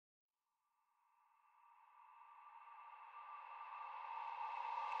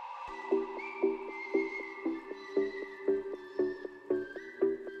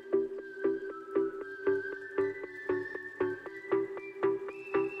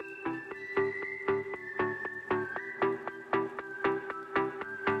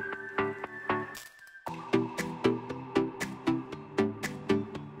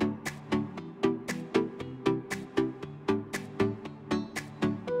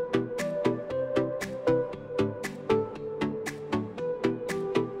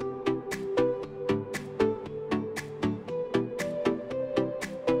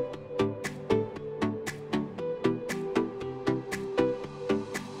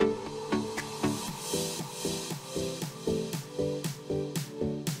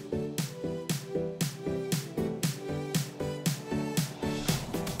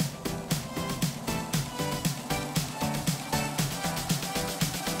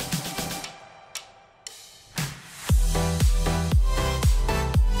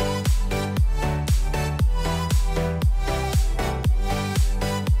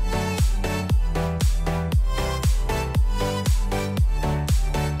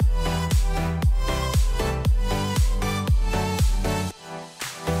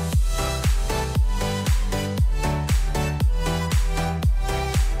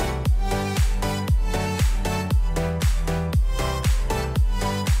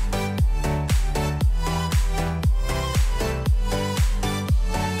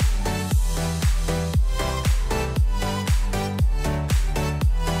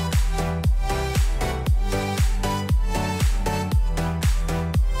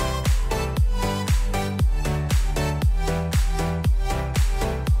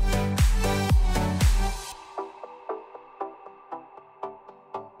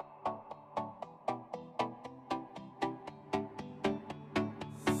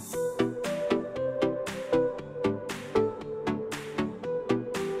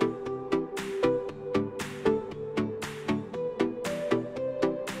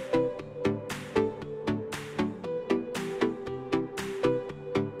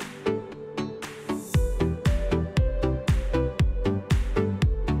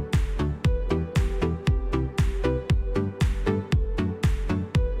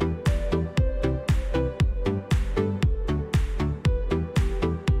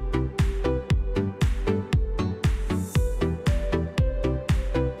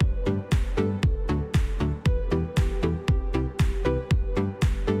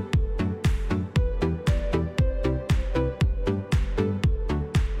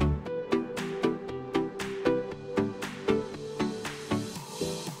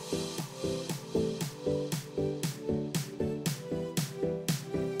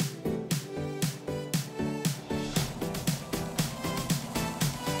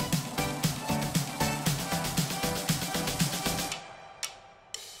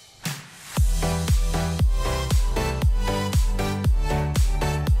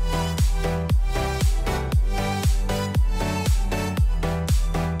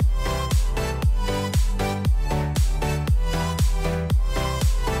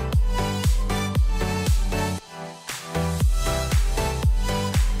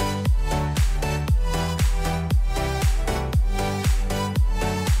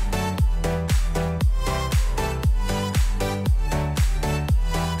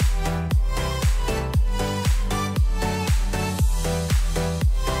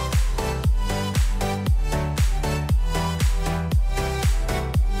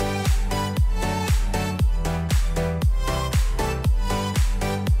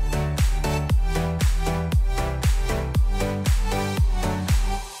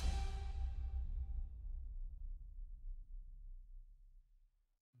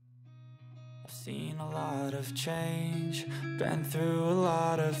Seen a lot of change, been through a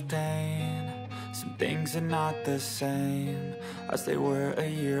lot of pain. Some things are not the same as they were a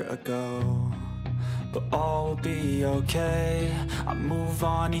year ago, but all will be okay. I move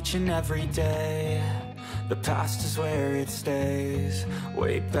on each and every day. The past is where it stays,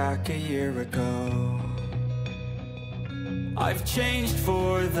 way back a year ago. I've changed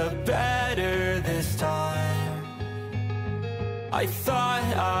for the better this time. I thought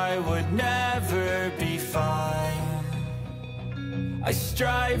I would never be fine. I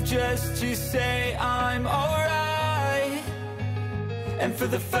strive just to say I'm alright, and for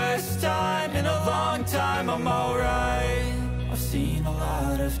the first time in a long time I'm alright. I've seen a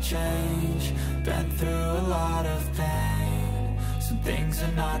lot of change, been through a lot of pain. Some things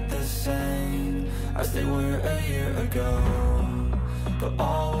are not the same as they were a year ago, but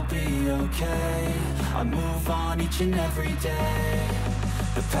all will be okay. I move on each and every day.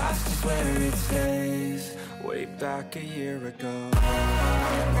 The past is where it stays, way back a year ago.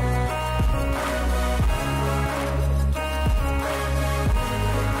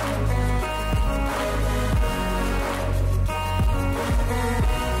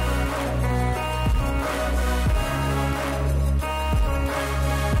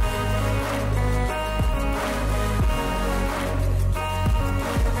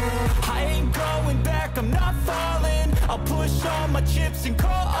 I'm not falling, I'll push all my chips and call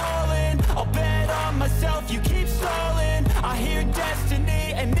all in. I'll bet on myself, you keep stalling. I hear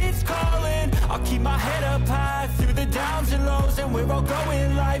destiny and it's calling. I'll keep my head up high through the downs and lows, and we're all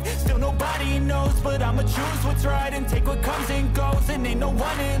going life. Still nobody knows, but I'ma choose what's right and take what comes and goes. And ain't no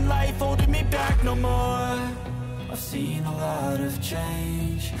one in life holding me back no more. I've seen a lot of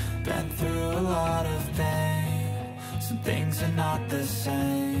change, been through a lot of pain. Some things are not the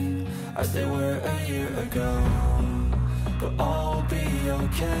same as they were a year ago, but all will be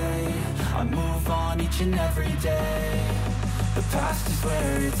okay. I move on each and every day. The past is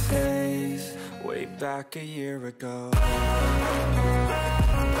where it stays, way back a year ago.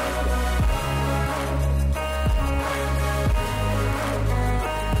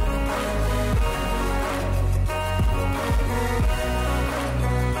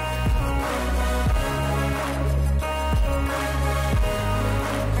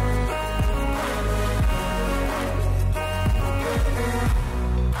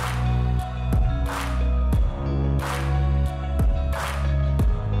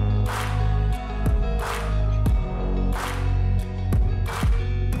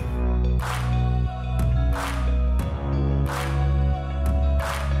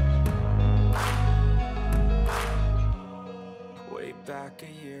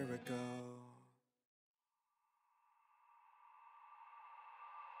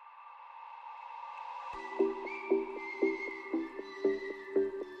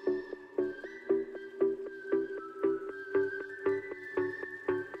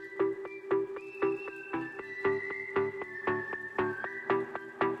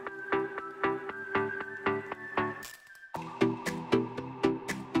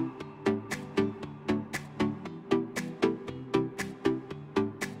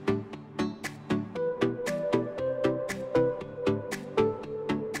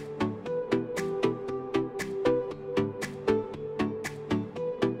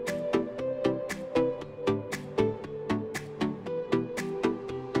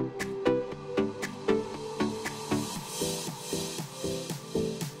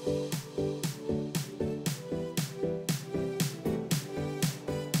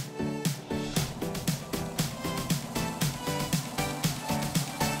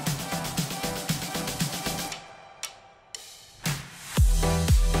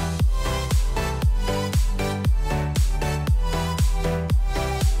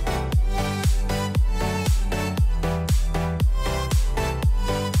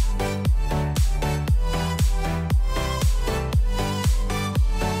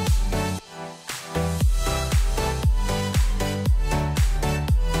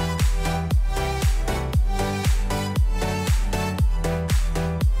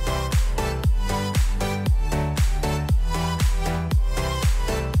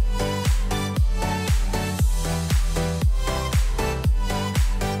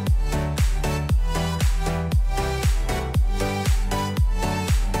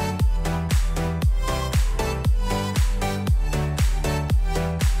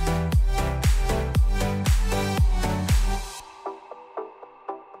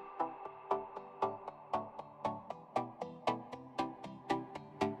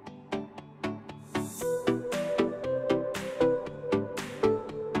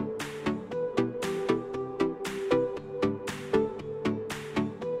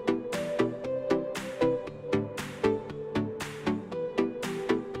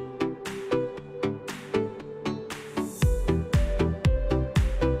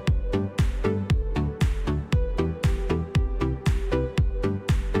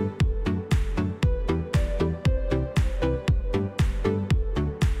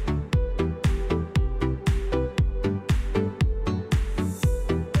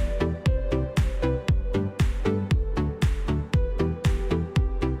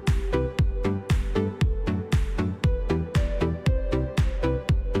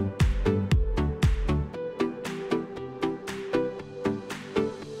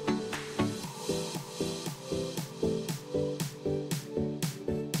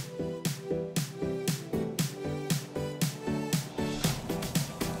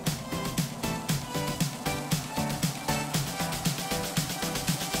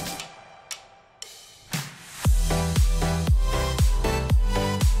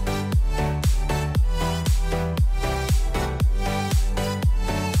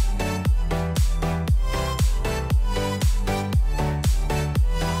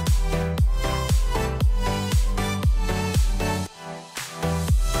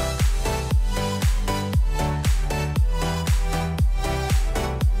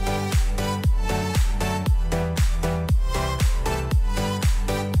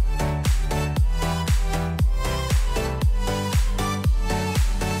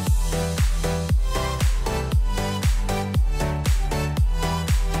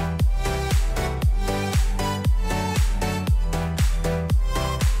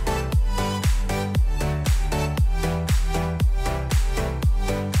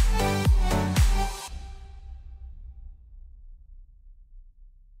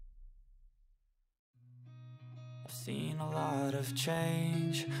 a lot of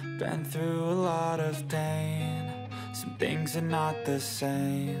change, been through a lot of pain. Some things are not the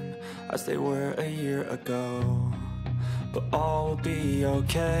same as they were a year ago, but all will be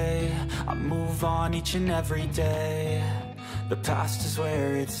okay. I move on each and every day. The past is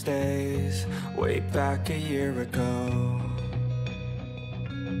where it stays, way back a year ago.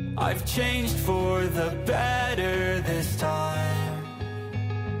 I've changed for the better this time.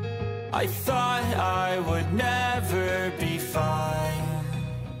 I thought I would never be fine.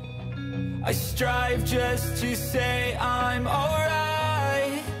 I strive just to say I'm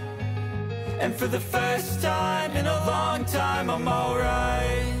alright, and for the first time in a long time I'm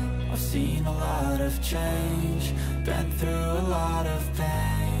alright. I've seen a lot of change, been through a lot of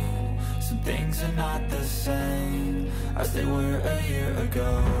pain. Some things are not the same as they were a year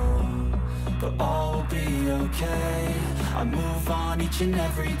ago, but all will be okay. I move on each and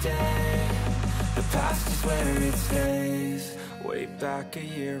every day. The past is where it stays, way back a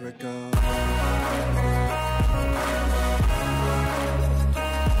year ago.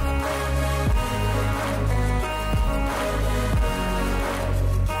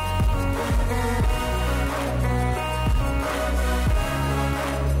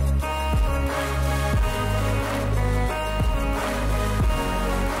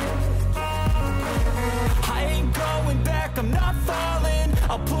 I'm not falling,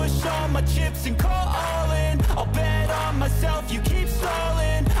 I'll push all my chips and call all in. I'll bet on myself, you keep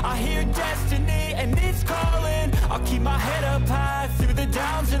stalling. I hear destiny and it's calling. I'll keep my head up high through the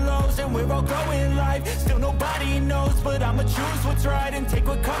downs and lows, and we're all going life. Still nobody knows, but I'ma choose what's right and take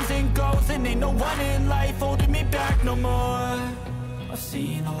what comes and goes. And ain't no one in life holding me back no more. I've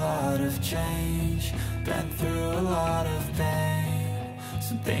seen a lot of change, been through a lot of pain.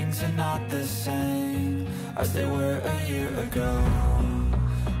 Some things are not the same as they were a year ago,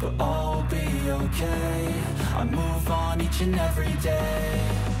 but all will be okay. I move on each and every day.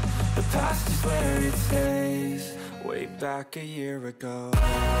 The past is where it stays, way back a year ago.